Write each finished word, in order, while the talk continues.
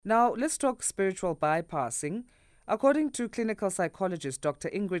Now, let's talk spiritual bypassing. According to clinical psychologist Dr.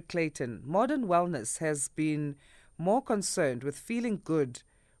 Ingrid Clayton, modern wellness has been more concerned with feeling good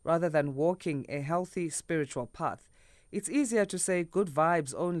rather than walking a healthy spiritual path. It's easier to say good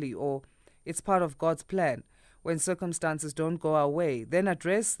vibes only or it's part of God's plan when circumstances don't go our way, then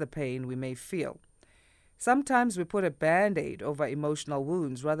address the pain we may feel. Sometimes we put a band-aid over emotional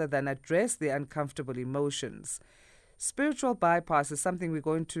wounds rather than address the uncomfortable emotions. Spiritual bypass is something we're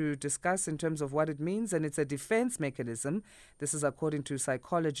going to discuss in terms of what it means, and it's a defense mechanism. This is according to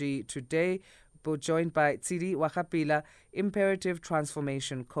Psychology Today. We're joined by Tshidi Wa Ga Pila, imperative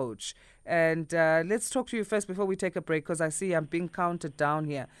transformation coach. And let's talk to you first before we take a break, because I see I'm being counted down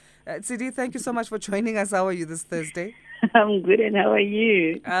here. Tshidi, thank you so much for joining us. How are you this Thursday? I'm good, and how are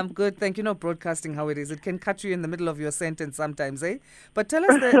you? I'm good. Thank you. Broadcasting how it is. It can cut you in the middle of your sentence sometimes, eh? But tell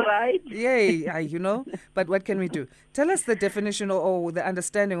us the... Right? Yay, But what can we do? Tell us the definition or the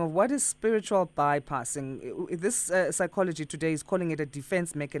understanding of what is spiritual bypassing. This Psychology Today is calling it a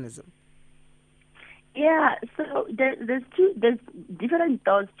defense mechanism. Yeah, so there's different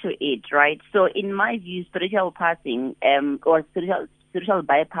thoughts to it, right? So in my view, spiritual passing, or spiritual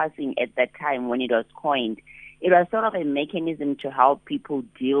bypassing at that time when it was coined, it was sort of a mechanism to help people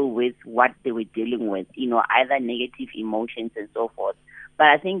deal with what they were dealing with, either negative emotions and so forth. But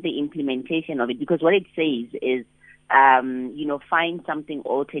I think the implementation of it, because what it says is, find something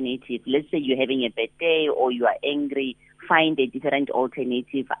alternative. Let's say you're having a bad day or you are angry, find a different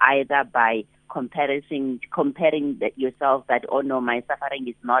alternative, either by comparing yourself that, oh no, my suffering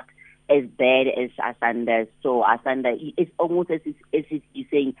is not as bad as Asanda's. So Asanda, it's almost as if you're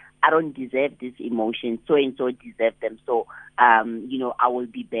saying, I don't deserve this emotion, so and so deserve them. So, I will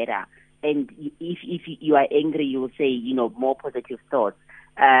be better. And if you are angry, you will say, more positive thoughts,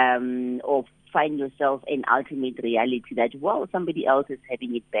 or find yourself an ultimate reality that, well, somebody else is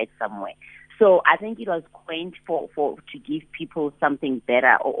having it bad somewhere. So I think it was coined for to give people something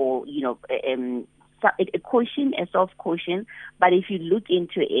better, or a caution, a soft caution. But if you look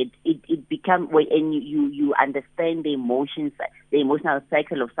into it, it becomes, and you understand the emotions, the emotional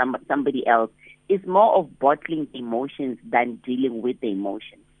cycle of somebody else. It's more of bottling emotions than dealing with the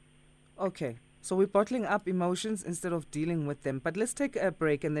emotions. Okay. So we're bottling up emotions instead of dealing with them. But let's take a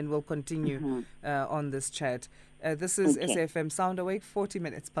break and then we'll continue on this chat. This is SAFM Sound Awake, 40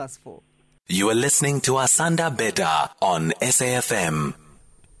 minutes past 4. You are listening to Asanda Beda on SAFM.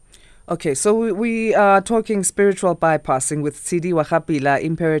 Okay, so we are talking spiritual bypassing with Tshidi Wa Ga Pila,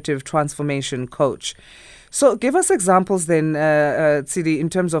 imperative transformation coach. So give us examples then, Tshidi, in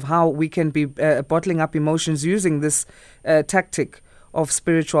terms of how we can be bottling up emotions using this tactic of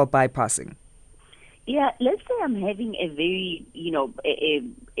spiritual bypassing. Yeah, let's say I'm having a very,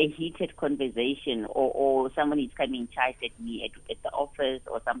 a heated conversation, or someone is coming charged at me at the office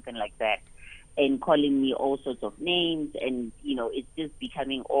or something like that, and calling me all sorts of names, and, it's just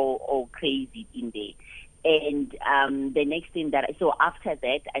becoming all crazy in there. And the next thing so after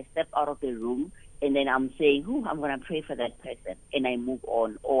that, I step out of the room, and then I'm saying, I'm going to pray for that person, and I move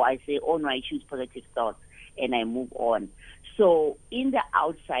on. Or I say, oh no, I choose positive thoughts, and I move on. So in the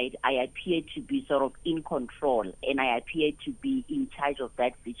outside, I appear to be sort of in control, and I appear to be in charge of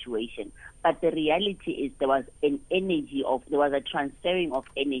that situation. But the reality is there was a transferring of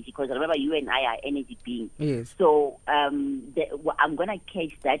energy, because remember, you and I are energy beings. Yes. So I'm going to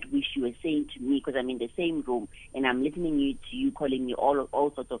catch that which you were saying to me, because I'm in the same room, and I'm listening to you calling me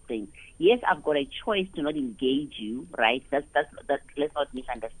all sorts of things. Yes, I've got a choice to not engage you, right? Let's not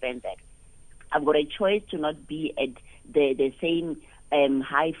misunderstand that. I've got a choice to not be at the same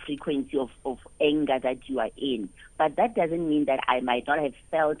high frequency of anger that you are in. But that doesn't mean that I might not have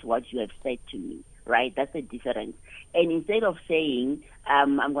felt what you have said to me, right? That's the difference. And instead of saying,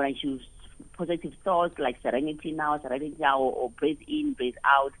 I'm going to choose positive thoughts like serenity now, or breathe in, breathe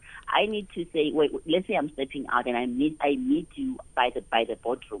out, I need to say, wait, let's say I'm stepping out and I meet you by the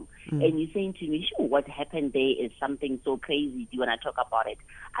boardroom, and you're saying to me, sure, what happened there is something so crazy, do you want to talk about it?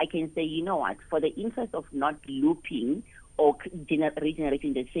 I can say, you know what, for the interest of not looping or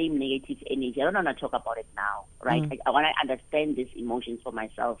regenerating the same negative energy, I don't want to talk about it now, right? I want to understand these emotions for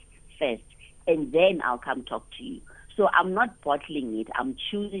myself first, and then I'll come talk to you. So I'm not bottling it. I'm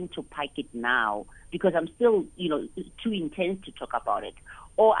choosing to pack it now because I'm still, too intense to talk about it.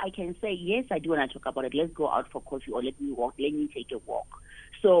 Or I can say, yes, I do want to talk about it. Let's go out for coffee, or let me take a walk.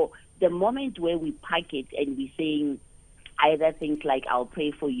 So the moment where we pack it and we're saying either things like, I'll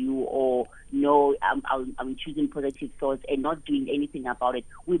pray for you, or no, I'm choosing positive thoughts and not doing anything about it,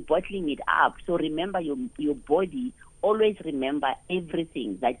 we're bottling it up. So remember, your body always remember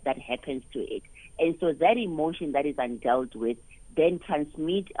everything that happens to it. And so that emotion that is undealt with then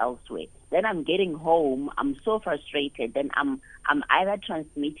transmit elsewhere. Then I'm getting home, I'm so frustrated, then I'm either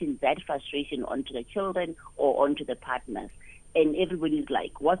transmitting that frustration onto the children or onto the partners. And everybody's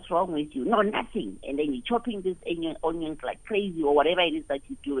like, what's wrong with you? No, nothing. And then you're chopping this onions like crazy or whatever it is that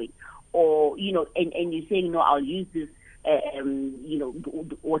you're doing. Or, and you're saying, no, I'll use this,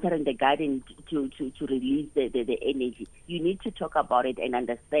 water in the garden to release the energy. You need to talk about it and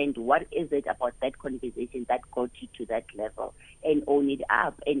understand what is it about that conversation that got you to that level, and own it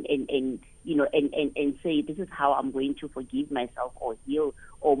up and say, this is how I'm going to forgive myself or heal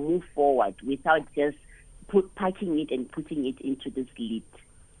or move forward without just packing it and putting it into this lid.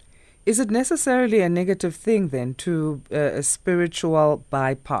 Is it necessarily a negative thing then to a spiritual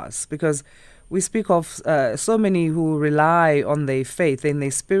bypass? Because we speak of so many who rely on their faith and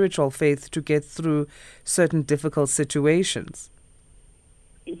their spiritual faith to get through certain difficult situations.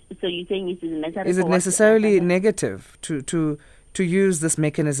 So you're saying is it necessarily negative to use this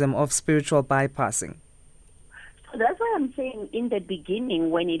mechanism of spiritual bypassing? So that's why I'm saying in the beginning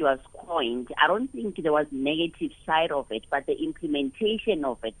when it was coined, I don't think there was negative side of it, but the implementation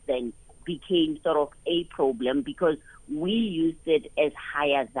of it then became sort of a problem because we used it as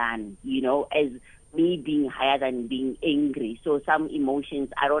higher than, as me being higher than being angry. So some emotions,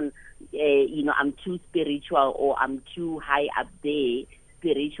 I'm too spiritual or I'm too high up there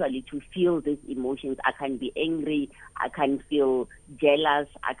spiritually to feel these emotions. I can be angry, I can feel jealous,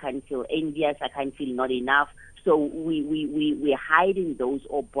 I can feel envious, I can feel not enough. So we're hiding those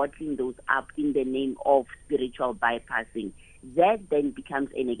or bottling those up in the name of spiritual bypassing. That then becomes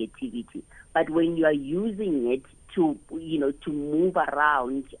a negativity. But when you are using it to move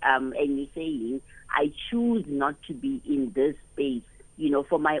around, and you're saying, I choose not to be in this space,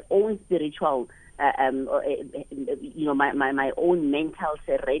 for my own spiritual, my own mental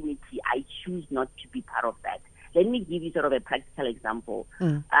serenity, I choose not to be part of that. Let me give you sort of a practical example.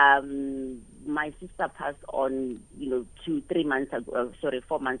 My sister passed on, 4 months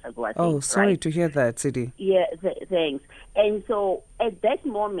ago, I think. Oh, sorry to hear that, Tshidi. Yeah, thanks. And so at that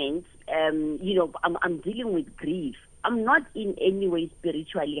moment, I'm dealing with grief. I'm not in any way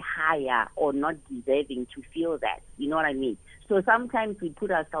spiritually higher or not deserving to feel that. You know what I mean? So sometimes we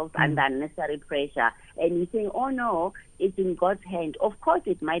put ourselves under unnecessary pressure and we say, oh no, it's in God's hand. Of course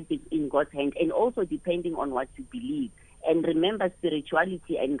it might be in God's hand, and also depending on what you believe. And remember,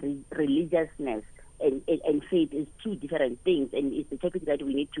 spirituality and religiousness and faith is two different things, and it's a topic that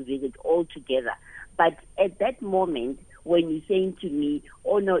we need to visit all together. But at that moment, when you're saying to me,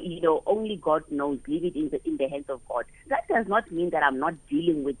 oh no, only God knows, leave it in the hands of God, that does not mean that I'm not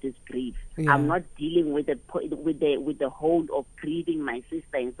dealing with this grief. Yeah. I'm not dealing with the hold of grieving my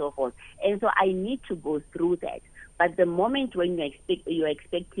sister and so forth. And so I need to go through that. But the moment when you're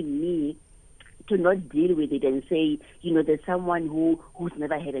expecting me to not deal with it and say, there's someone who's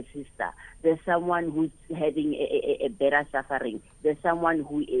never had a sister, there's someone who's having a better suffering, there's someone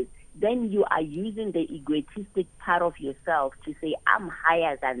who is, then you are using the egotistic part of yourself to say, I'm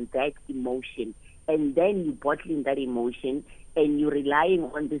higher than that emotion. And then you're bottling that emotion and you're relying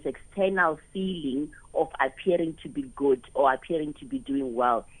on this external feeling of appearing to be good or appearing to be doing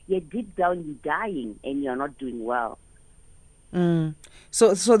well. Yet deep down you're dying and you're not doing well.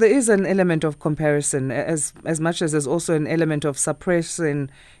 So there is an element of comparison as much as there's also an element of suppressing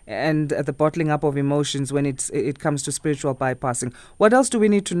and the bottling up of emotions when it comes to spiritual bypassing. What else do we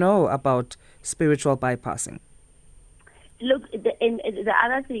need to know about spiritual bypassing? Look, the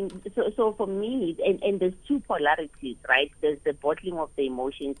other thing, so for me, and there's two polarities, right? There's the bottling of the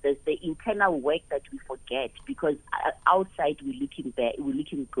emotions, there's the internal work that we forget, because outside we're looking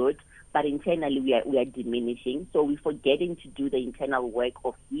good, but internally we are diminishing. So we're forgetting to do the internal work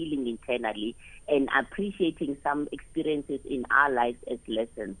of healing internally and appreciating some experiences in our lives as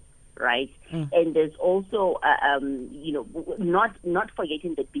lessons, right? And there's also, not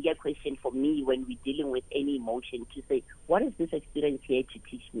forgetting the bigger question for me when we're dealing with any emotion, to say, what is this experience here to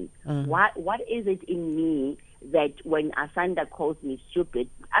teach me? What is it in me that when Asanda calls me stupid,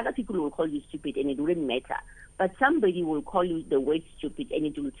 other people will call you stupid and it wouldn't matter. But somebody will call you the word stupid and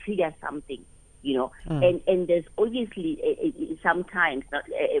it will trigger something, And there's obviously sometimes,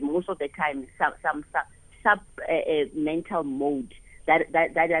 most of the time, some mental mode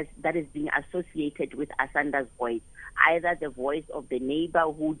that is being associated with Asanda's voice. Either the voice of the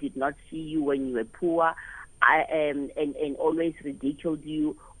neighbor who did not see you when you were poor and always ridiculed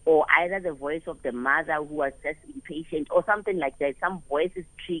you, or either the voice of the mother who was just impatient or something like that. Some voices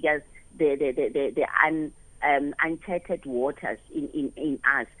triggers the uncharted waters in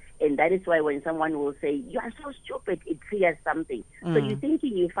us. And that is why when someone will say, you are so stupid, it triggers something. So you're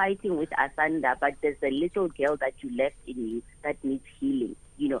thinking you're fighting with Asanda, but there's a little girl that you left in you that needs healing.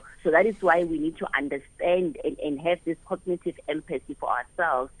 So that is why we need to understand and have this cognitive empathy for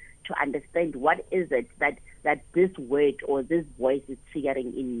ourselves to understand what is it that this word or this voice is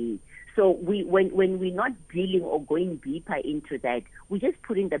triggering in me. So when we're not dealing or going deeper into that, we just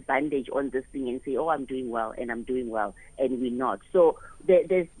putting the bandage on this thing and say, oh, I'm doing well, and we're not. So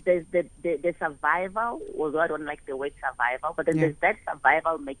there's the survival, although I don't like the word survival, but then there's that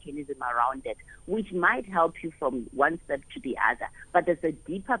survival mechanism around it, which might help you from one step to the other. But there's a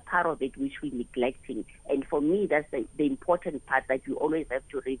deeper part of it which we're neglecting. And for me, that's the important part that you always have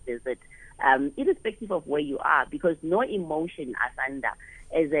to revisit, irrespective of where you are, because no emotion, Asanda,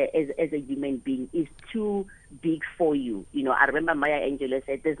 as a human being is too big for you. I remember Maya Angelou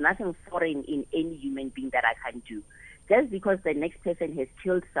said, there's nothing foreign in any human being that I can do. Just because the next person has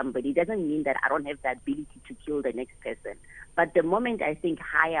killed somebody doesn't mean that I don't have the ability to kill the next person. But the moment I think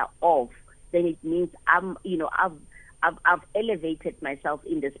higher off, then it means I've elevated myself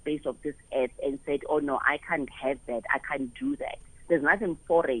in the space of this earth and said, oh no, I can't have that. I can't do that. There's nothing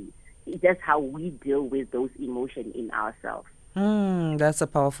foreign. It's just how we deal with those emotions in ourselves. That's a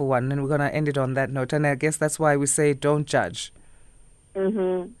powerful one, and we're going to end it on that note. And I guess that's why we say don't judge.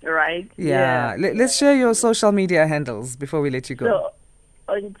 Right. Yeah. Let's share your social media handles before we let you go. So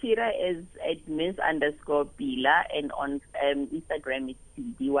on Twitter is at Ms_Pila, and on Instagram is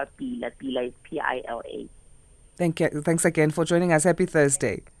Tshidi Wa Pila. Pila is Pila. Thanks again for joining us. Happy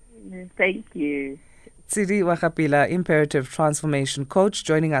Thursday. Thank you. Tshidi Wa Ga Pila, Imperative Transformation Coach,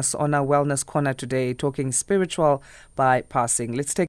 joining us on our Wellness Corner today, talking spiritual bypassing. Let's take